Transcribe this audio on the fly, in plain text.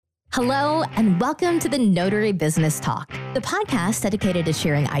Hello, and welcome to the Notary Business Talk, the podcast dedicated to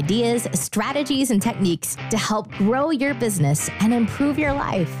sharing ideas, strategies, and techniques to help grow your business and improve your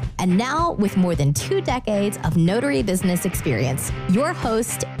life. And now, with more than 2 decades of notary business experience, your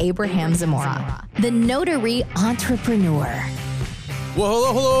host, Abraham Zamora, the notary entrepreneur.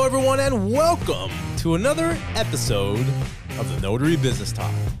 Well, hello, everyone, and welcome to another episode of the Notary Business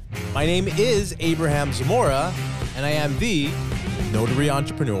Talk. My name is Abraham Zamora, and I am the Notary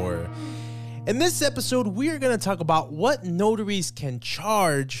Entrepreneur. In this episode, we are going to talk about what notaries can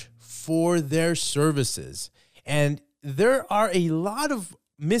charge for their services. And there are a lot of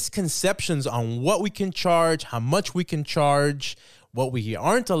misconceptions on what we can charge, how much we can charge, what we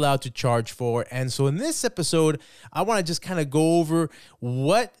aren't allowed to charge for. And so in this episode, I want to just kind of go over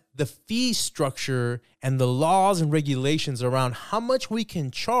what the fee structure and the laws and regulations around how much we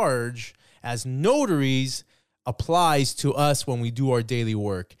can charge as notaries applies to us when we do our daily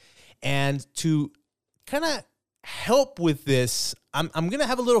work. And to kind of help with this, I'm going to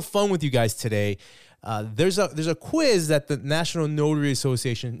have a little fun with you guys today. There's a quiz that the National Notary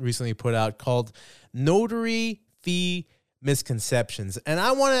Association recently put out called Notary Fee Misconceptions. And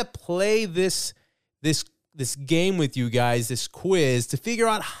I want to play this game with you guys, this quiz, to figure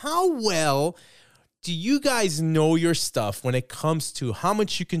out how well do you guys know your stuff when it comes to how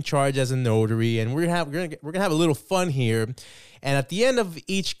much you can charge as a notary. And we're gonna have a little fun here. And at the end of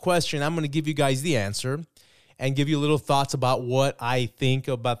each question, I'm gonna give you guys the answer and give you little thoughts about what I think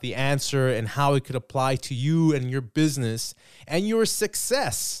about the answer and how it could apply to you and your business and your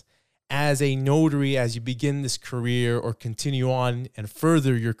success as a notary as you begin this career or continue on and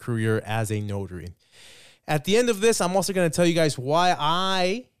further your career as a notary. At the end of this, I'm also going to tell you guys why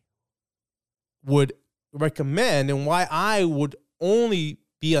I would recommend and why I would only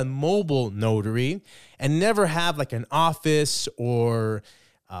be a mobile notary and never have like an office or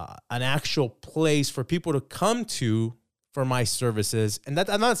an actual place for people to come to for my services. And that,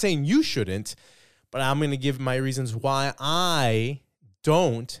 I'm not saying you shouldn't, but I'm going to give my reasons why I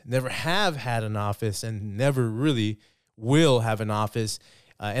never have had an office and never really will have an office.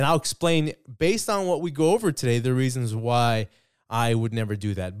 And I'll explain, based on what we go over today, the reasons why I would never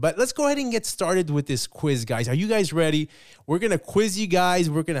do that. But let's go ahead and get started with this quiz, guys. Are you guys ready? We're going to quiz you guys.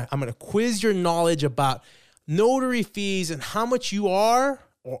 I'm going to quiz your knowledge about notary fees and how much you are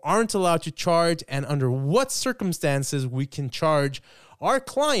or aren't allowed to charge and under what circumstances we can charge our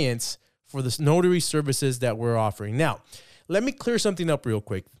clients for the notary services that we're offering. Now, let me clear something up real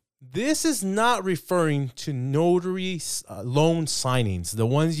quick. This is not referring to notary loan signings, the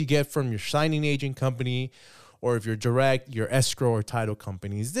ones you get from your signing agent company, or if you're direct, your escrow or title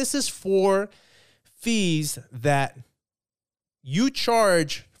companies. This is for fees that you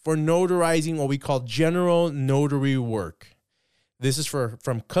charge for notarizing what we call general notary work. This is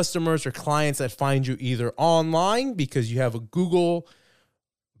from customers or clients that find you either online because you have a Google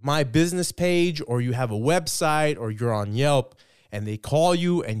My Business page, or you have a website, or you're on Yelp, and they call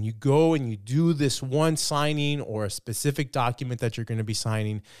you and you go and you do this one signing or a specific document that you're going to be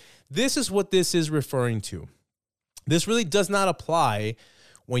signing. This is what this is referring to. This really does not apply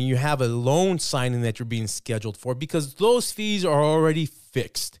when you have a loan signing that you're being scheduled for, because those fees are already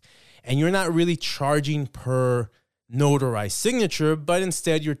fixed and you're not really charging per notarized signature, but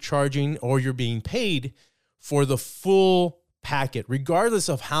instead you're charging or you're being paid for the full packet, regardless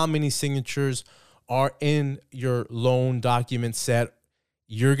of how many signatures are in your loan document set.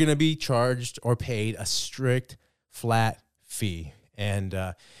 You're going to be charged or paid a strict flat fee. And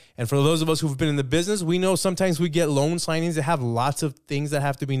for those of us who've been in the business, we know sometimes we get loan signings that have lots of things that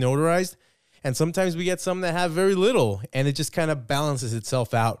have to be notarized. And sometimes we get some that have very little. And it just kind of balances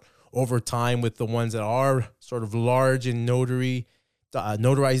itself out over time with the ones that are sort of large in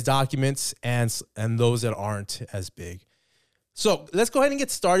notarized documents and those that aren't as big. So let's go ahead and get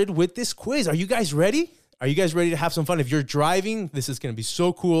started with this quiz. Are you guys ready? Are you guys ready to have some fun? If you're driving, this is going to be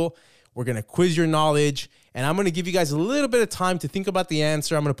so cool. We're going to quiz your knowledge, and I'm going to give you guys a little bit of time to think about the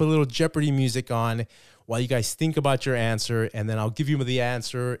answer. I'm going to put a little Jeopardy music on while you guys think about your answer, and then I'll give you the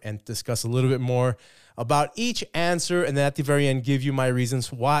answer and discuss a little bit more about each answer, and then at the very end, give you my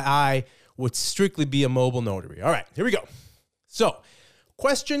reasons why I would strictly be a mobile notary. All right, here we go. So,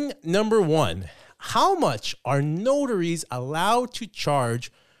 question number 1. How much are notaries allowed to charge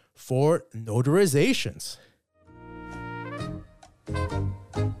for notarizations?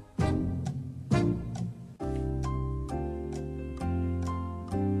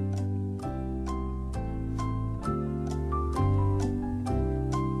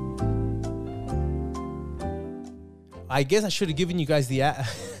 I guess I should have given you guys the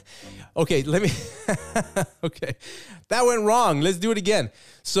Okay, let me. Okay, that went wrong. Let's do it again.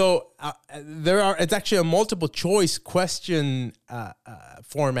 So it's actually a multiple choice question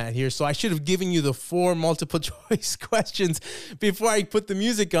format here. So I should have given you the 4 multiple choice questions before I put the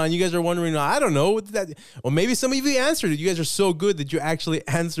music on. You guys are wondering, I don't know. Well, maybe some of you answered it. You guys are so good that you actually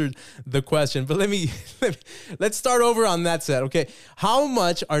answered the question. But let's start over on that set. Okay, how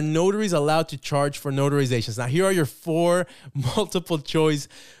much are notaries allowed to charge for notarizations? Now, here are your 4 multiple choice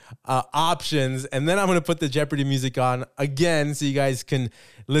options, and then I'm going to put the Jeopardy music on again so you guys can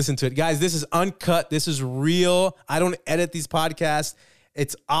listen to it. Guys, this is uncut. This is real. I don't edit these podcasts.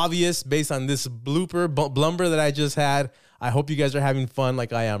 It's obvious based on this blumber that I just had. I hope you guys are having fun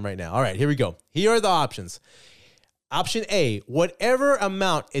like I am right now. All right, here we go. Here are the options. Option A, whatever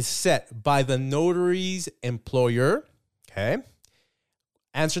amount is set by the notary's employer. Okay.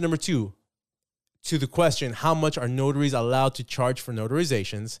 Answer number 2. To the question, how much are notaries allowed to charge for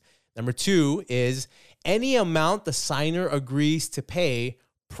notarizations? Number 2 is any amount the signer agrees to pay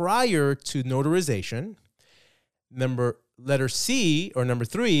prior to notarization. Letter C, or number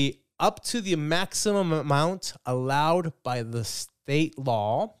 3, up to the maximum amount allowed by the state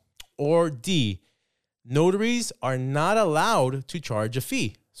law. Or D, notaries are not allowed to charge a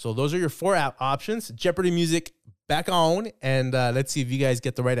fee. So those are your 4 options. Jeopardy music back on, and let's see if you guys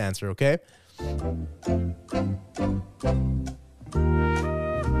get the right answer, okay?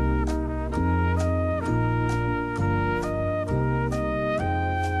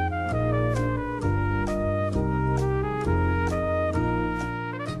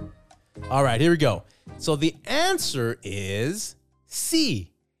 All right, here we go. So the answer is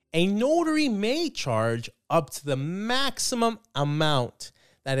C. A notary may charge up to the maximum amount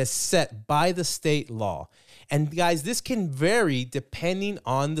that is set by the state law. And guys, this can vary depending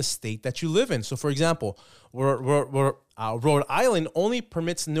on the state that you live in. So for example, Rhode Island only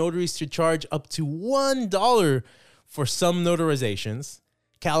permits notaries to charge up to $1 for some notarizations.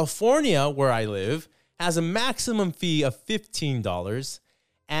 California, where I live, has a maximum fee of $15.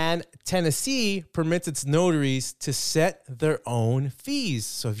 And Tennessee permits its notaries to set their own fees.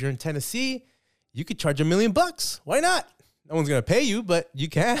 So if you're in Tennessee, you could charge $1 million. Why not? No one's going to pay you, but you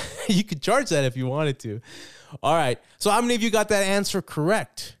can. You could charge that if you wanted to. All right. So how many of you got that answer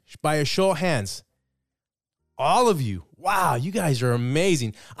correct? By a show of hands. All of you. Wow, you guys are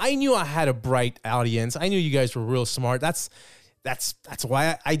amazing. I knew I had a bright audience. I knew you guys were real smart. That's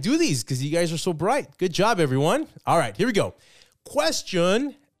why I do these, because you guys are so bright. Good job, everyone. All right, here we go.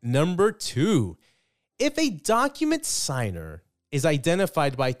 Question number 2. If a document signer is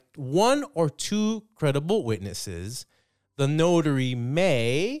identified by 1 or 2 credible witnesses, the notary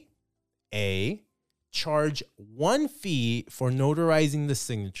may A, charge 1 fee for notarizing the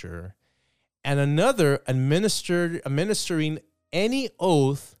signature and another administering any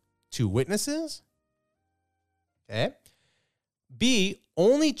oath to witnesses. Okay. B,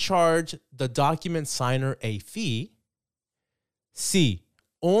 only charge the document signer a fee. C,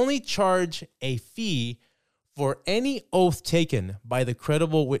 only charge a fee for any oath taken by the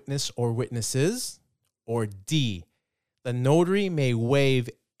credible witness or witnesses. Or D, the notary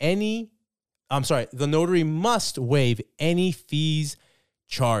must waive any fees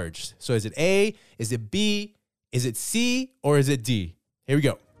charged. So is it A, is it B, is it C, or is it D? Here we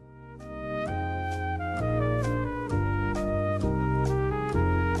go.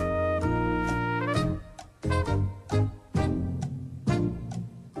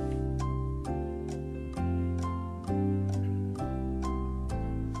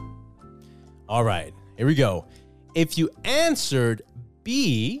 All right, here we go. If you answered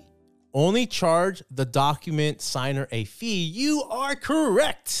B, only charge the document signer a fee, you are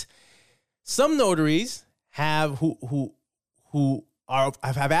correct. Some notaries have who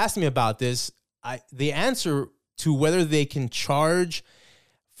have asked me about this. The answer to whether they can charge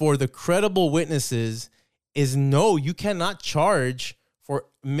for the credible witnesses is no. You cannot charge for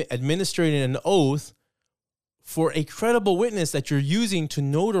administering an oath for a credible witness that you're using to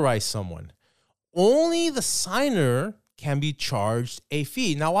notarize someone. Only the signer can be charged a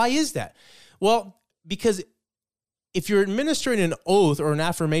fee. Now, why is that? Well, because if you're administering an oath or an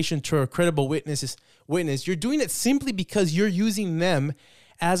affirmation to a credible witness, you're doing it simply because you're using them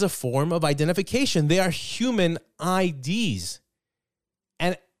as a form of identification. They are human IDs.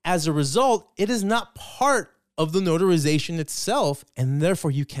 And as a result, it is not part of the notarization itself, and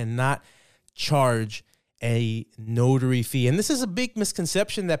therefore you cannot charge a notary fee. And this is a big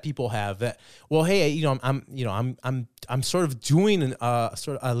misconception that people have, that, well, hey, I'm sort of doing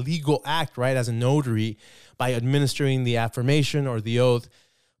sort of a legal act, right, as a notary by administering the affirmation or the oath.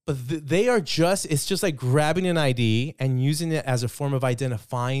 But it's just like grabbing an ID and using it as a form of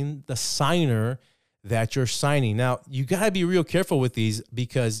identifying the signer that you're signing. Now, you got to be real careful with these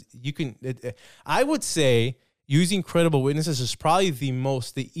because I would say using credible witnesses is probably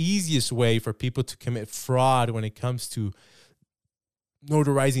the easiest way for people to commit fraud when it comes to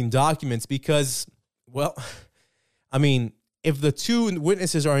notarizing documents because, well, I mean, if the two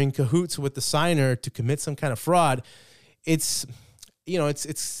witnesses are in cahoots with the signer to commit some kind of fraud, it's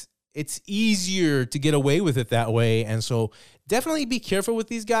easier to get away with it that way. And so definitely be careful with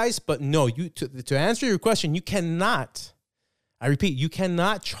these guys. But no, to answer your question, I repeat, you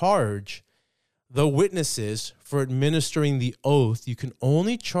cannot charge the witnesses for administering the oath. You can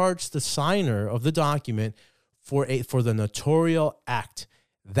only charge the signer of the document for the notarial act.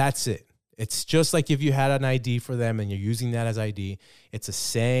 That's it. It's just like if you had an ID for them and you're using that as ID. It's the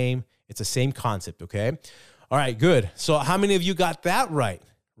same concept, okay? All right, good. So how many of you got that right?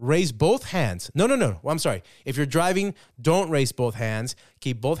 Raise both hands. No. Well, I'm sorry. If you're driving, don't raise both hands.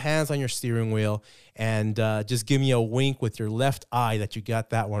 Keep both hands on your steering wheel and just give me a wink with your left eye that you got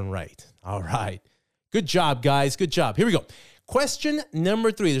that one right. All right. Good job, guys. Good job. Here we go. Question number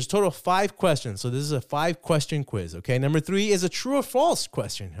 3. There's a total of 5 questions. So this is a 5-question quiz, okay? Number 3 is a true or false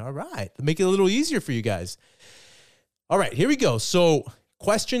question. All right. To make it a little easier for you guys. All right, here we go. So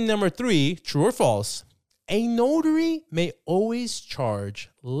question number 3, true or false. A notary may always charge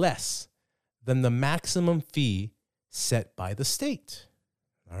less than the maximum fee set by the state.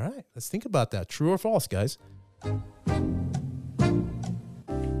 All right, let's think about that. True or false, guys?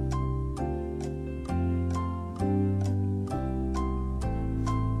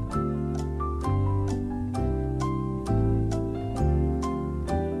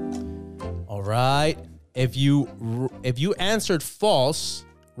 All right. If you answered false,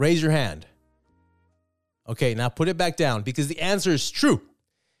 raise your hand. Okay, now put it back down because the answer is true.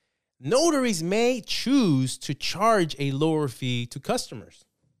 Notaries may choose to charge a lower fee to customers.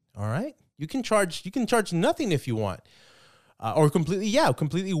 All right? You can charge nothing if you want. Or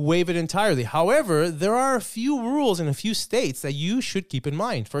completely waive it entirely. However, there are a few rules in a few states that you should keep in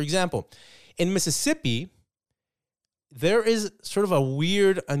mind. For example, in Mississippi, there is sort of a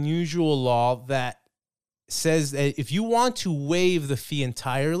weird, unusual law that says that if you want to waive the fee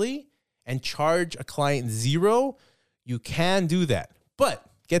entirely and charge a client $0, you can do that. But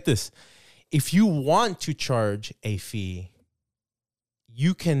get this, if you want to charge a fee,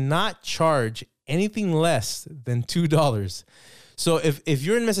 you cannot charge anything less than $2. So if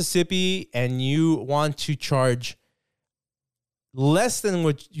you're in Mississippi and you want to charge less than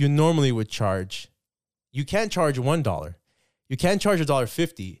what you normally would charge, you can't charge $1. You can't charge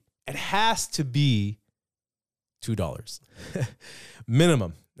 $1.50. It has to be $2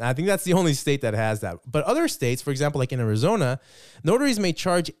 minimum. Now, I think that's the only state that has that. But other states, for example, like in Arizona, notaries may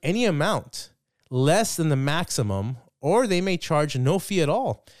charge any amount less than the maximum, or they may charge no fee at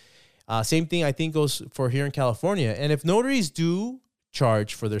all. Same thing I think goes for here in California. And if notaries do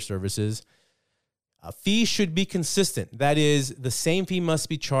charge for their services, a fee should be consistent. That is, the same fee must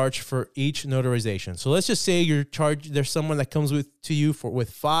be charged for each notarization. So let's just say there's someone that comes to you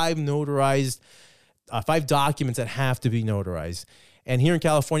with 5 notarized, 5 documents that have to be notarized. And here in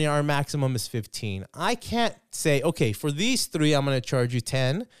California, our maximum is 15. I can't say, okay, for these 3, I'm going to charge you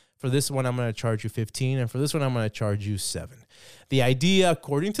 10. For this one, I'm going to charge you 15. And for this one, I'm going to charge you 7. The idea,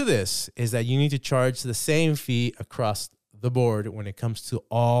 according to this, is that you need to charge the same fee across the board when it comes to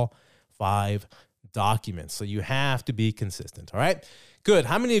all 5 documents. So you have to be consistent. All right, good.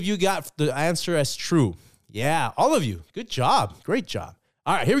 How many of you got the answer as true? Yeah, all of you. Good job. Great job.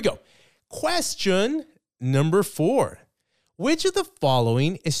 All right, here we go. Question number 4. Which of the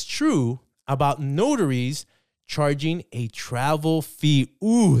following is true about notaries charging a travel fee?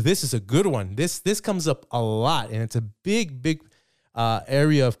 Ooh, this is a good one. This comes up a lot, and it's a big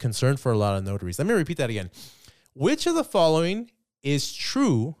area of concern for a lot of notaries. Let me repeat that again. Which of the following is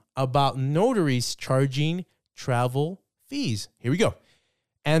true about notaries charging travel fees? Here we go.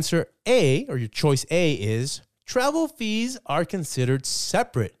 Answer A, or your choice A, is travel fees are considered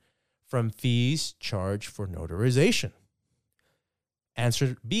separate from fees charged for notarization.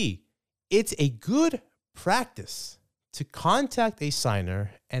 Answer B, it's a good practice to contact a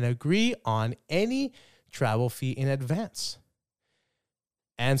signer and agree on any travel fee in advance.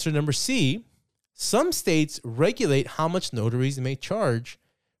 Answer number C, some states regulate how much notaries may charge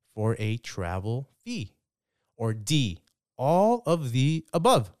for a travel fee. Or D, all of the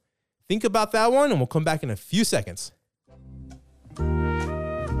above. Think about that one, and we'll come back in a few seconds.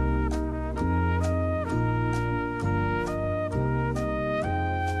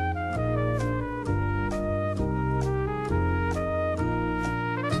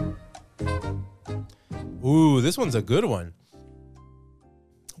 Ooh, this one's a good one.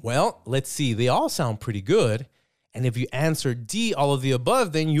 Well, let's see. They all sound pretty good. And if you answer D, all of the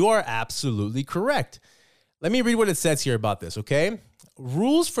above, then you are absolutely correct. Let me read what it says here about this, okay?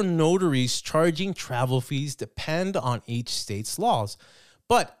 Rules for notaries charging travel fees depend on each state's laws,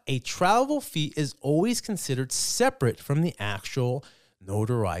 but a travel fee is always considered separate from the actual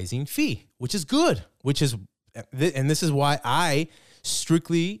notarizing fee, which is good, and this is why I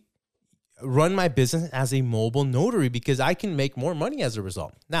strictly run my business as a mobile notary, because I can make more money as a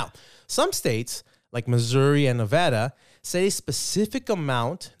result. Now, some states like Missouri and Nevada say a specific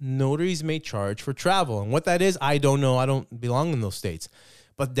amount notaries may charge for travel. And what that is, I don't know. I don't belong in those states.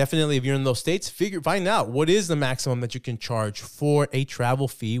 But definitely, if you're in those states, find out what is the maximum that you can charge for a travel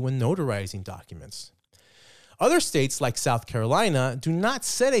fee when notarizing documents. Other states like South Carolina do not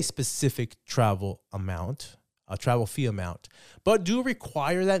set a specific travel fee amount, but do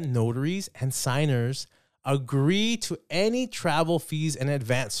require that notaries and signers agree to any travel fees in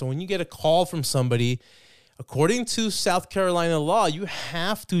advance. So when you get a call from somebody, according to South Carolina law, you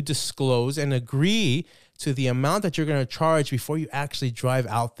have to disclose and agree to the amount that you're going to charge before you actually drive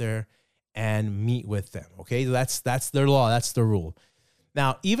out there and meet with them. Okay, that's their law. That's the rule.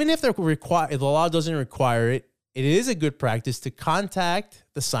 Now, even if the law doesn't require it, it is a good practice to contact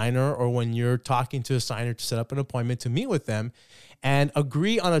the signer, or when you're talking to a signer, to set up an appointment to meet with them and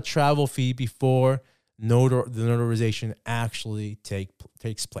agree on a travel fee before the notarization actually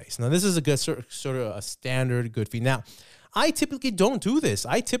takes place. Now, this is a good sort of a standard good fee. Now, I typically don't do this.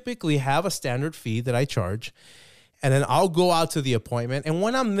 I typically have a standard fee that I charge, and then I'll go out to the appointment. And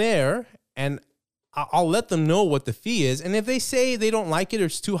when I'm there, and I'll let them know what the fee is. And if they say they don't like it or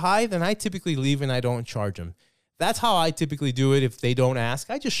it's too high, then I typically leave and I don't charge them. That's how I typically do it. If they don't ask,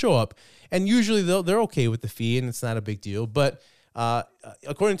 I just show up. And usually they're okay with the fee and it's not a big deal. But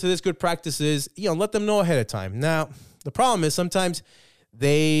according to this, good practice is, let them know ahead of time. Now, the problem is sometimes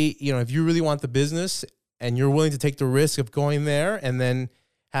if you really want the business and you're willing to take the risk of going there and then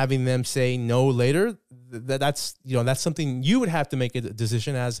having them say no later, that's something you would have to make a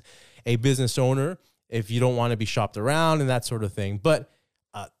decision as a business owner if you don't want to be shopped around and that sort of thing. But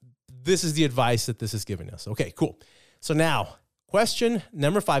this is the advice that this is giving us. Okay, cool. So now, question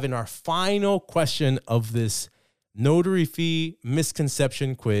number 5 in our final question of this notary fee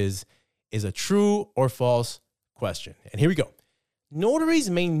misconception quiz is a true or false question. And here we go. Notaries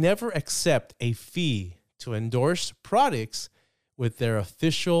may never accept a fee to endorse products with their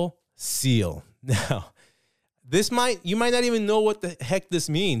official seal. Now, you might not even know what the heck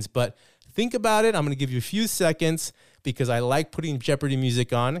this means, but think about it. I'm going to give you a few seconds because I like putting Jeopardy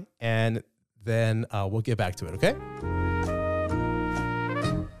music on, and then we'll get back to it, okay?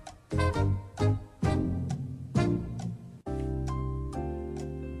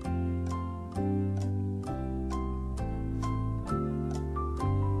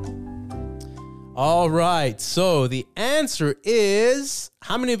 All right, so the answer is,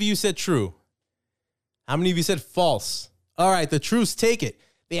 how many of you said true? How many of you said false? All right, the truths take it.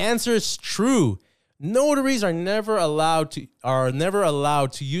 The answer is true. Notaries are never allowed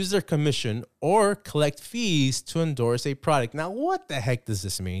to use their commission or collect fees to endorse a product. Now, what the heck does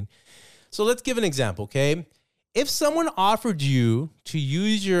this mean? So let's give an example, okay? If someone offered you to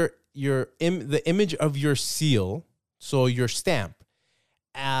use the image of your seal, so your stamp,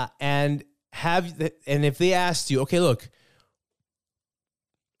 and if they asked you, okay, look,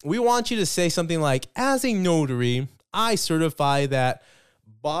 we want you to say something like, as a notary, I certify that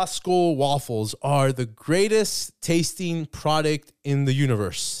Bosco waffles are the greatest tasting product in the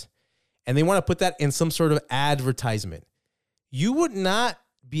universe. And they want to put that in some sort of advertisement. You would not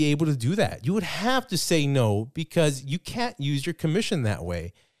be able to do that. You would have to say no because you can't use your commission that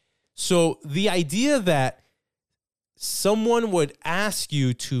way. So the idea that someone would ask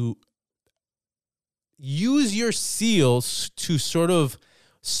you to use your seals to sort of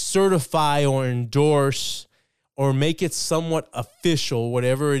certify or endorse or make it somewhat official,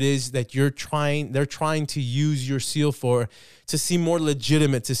 whatever it is that they're trying to use your seal for, to seem more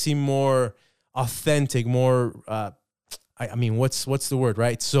legitimate, to seem more authentic, more, what's the word,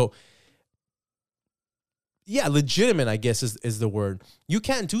 right? So, yeah, legitimate, I guess, is the word. You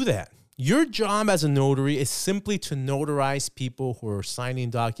can't do that. Your job as a notary is simply to notarize people who are signing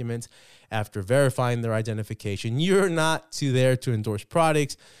documents after verifying their identification. You're not there to endorse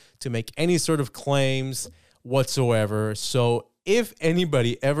products, to make any sort of claims whatsoever. So if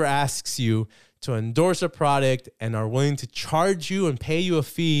anybody ever asks you to endorse a product and are willing to charge you and pay you a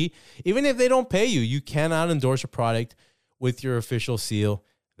fee, even if they don't pay you, you cannot endorse a product with your official seal.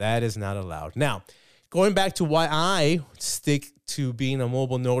 That is not allowed. Now, going back to why I stick to being a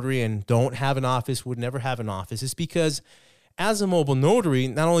mobile notary and don't have an office, would never have an office, is because as a mobile notary,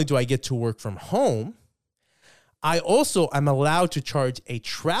 not only do I get to work from home, I'm allowed to charge a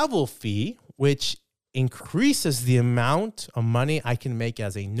travel fee, which increases the amount of money I can make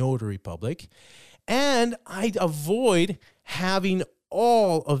as a notary public. And I avoid having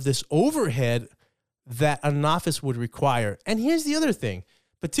all of this overhead that an office would require. And here's the other thing,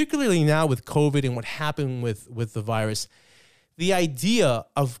 particularly now with COVID and what happened with the virus, the idea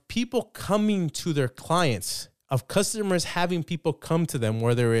of people coming to their clients, of customers having people come to them,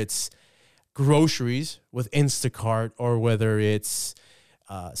 whether it's groceries with Instacart or whether it's,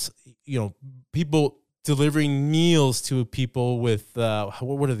 people delivering meals to people with,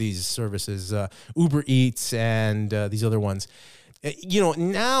 what are these services? Uber Eats and these other ones.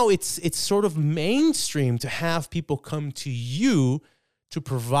 Now it's sort of mainstream to have people come to you to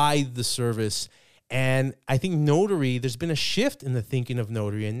provide the service. And I think notary, there's been a shift in the thinking of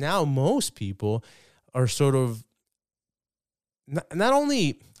notary. And now most people are sort of not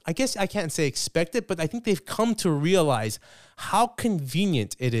only, I guess I can't say expect it, but I think they've come to realize how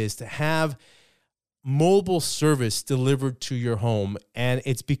convenient it is to have mobile service delivered to your home. And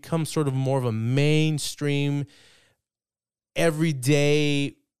it's become sort of more of a mainstream,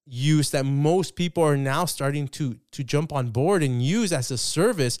 everyday use that most people are now starting to jump on board and use as a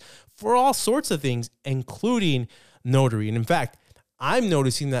service for all sorts of things, including notary. And in fact, I'm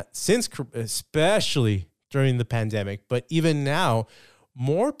noticing that especially during the pandemic, but even now,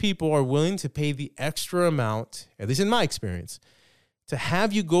 more people are willing to pay the extra amount, at least in my experience, to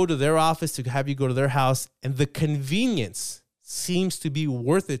have you go to their office, to have you go to their house, and the convenience seems to be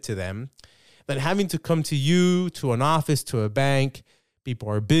worth it to them than having to come to you, to an office, to a bank. People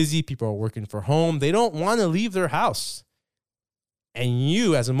are busy. People are working from home. They don't want to leave their house. And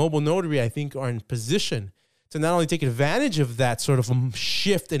you, as a mobile notary, I think are in position to not only take advantage of that sort of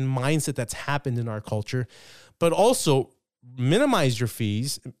shift in mindset that's happened in our culture, but also minimize your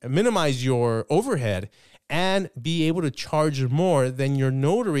fees, minimize your overhead, and be able to charge more than your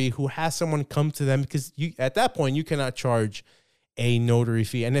notary who has someone come to them, because at that point you cannot charge a notary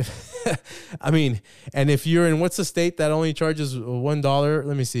fee. And if you're in, what's the state that only charges $1?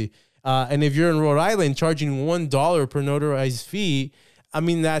 Let me see. And if you're in Rhode Island charging $1 per notarized fee,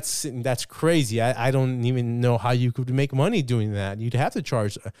 that's crazy. I don't even know how you could make money doing that. You'd have to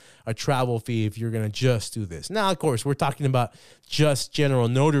charge a travel fee if you're going to just do this. Now, of course, we're talking about just general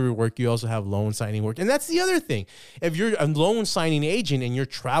notary work. You also have loan signing work. And that's the other thing. If you're a loan signing agent and you're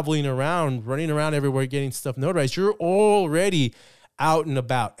traveling around, running around everywhere, getting stuff notarized, you're already out and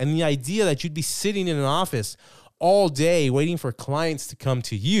about. And the idea that you'd be sitting in an office all day waiting for clients to come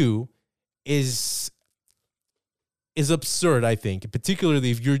to you is absurd, I think, particularly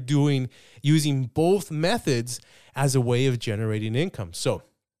if you're using both methods as a way of generating income. So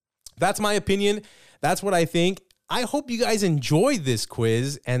that's my opinion. That's what I think. I hope you guys enjoyed this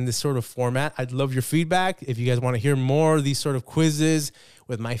quiz and this sort of format. I'd love your feedback. If you guys want to hear more of these sort of quizzes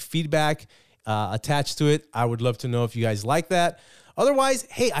with my feedback attached to it, I would love to know if you guys like that. Otherwise,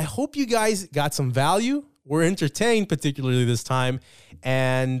 hey, I hope you guys got some value. We're entertained, particularly this time,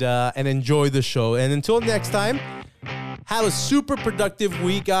 and enjoy the show. And until next time, have a super productive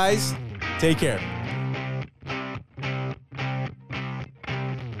week, guys. Take care.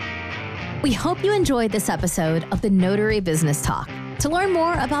 We hope you enjoyed this episode of the Notary Business Talk. To learn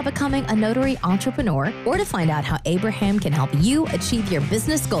more about becoming a notary entrepreneur or to find out how Abraham can help you achieve your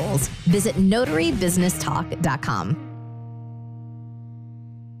business goals, visit notarybusinesstalk.com.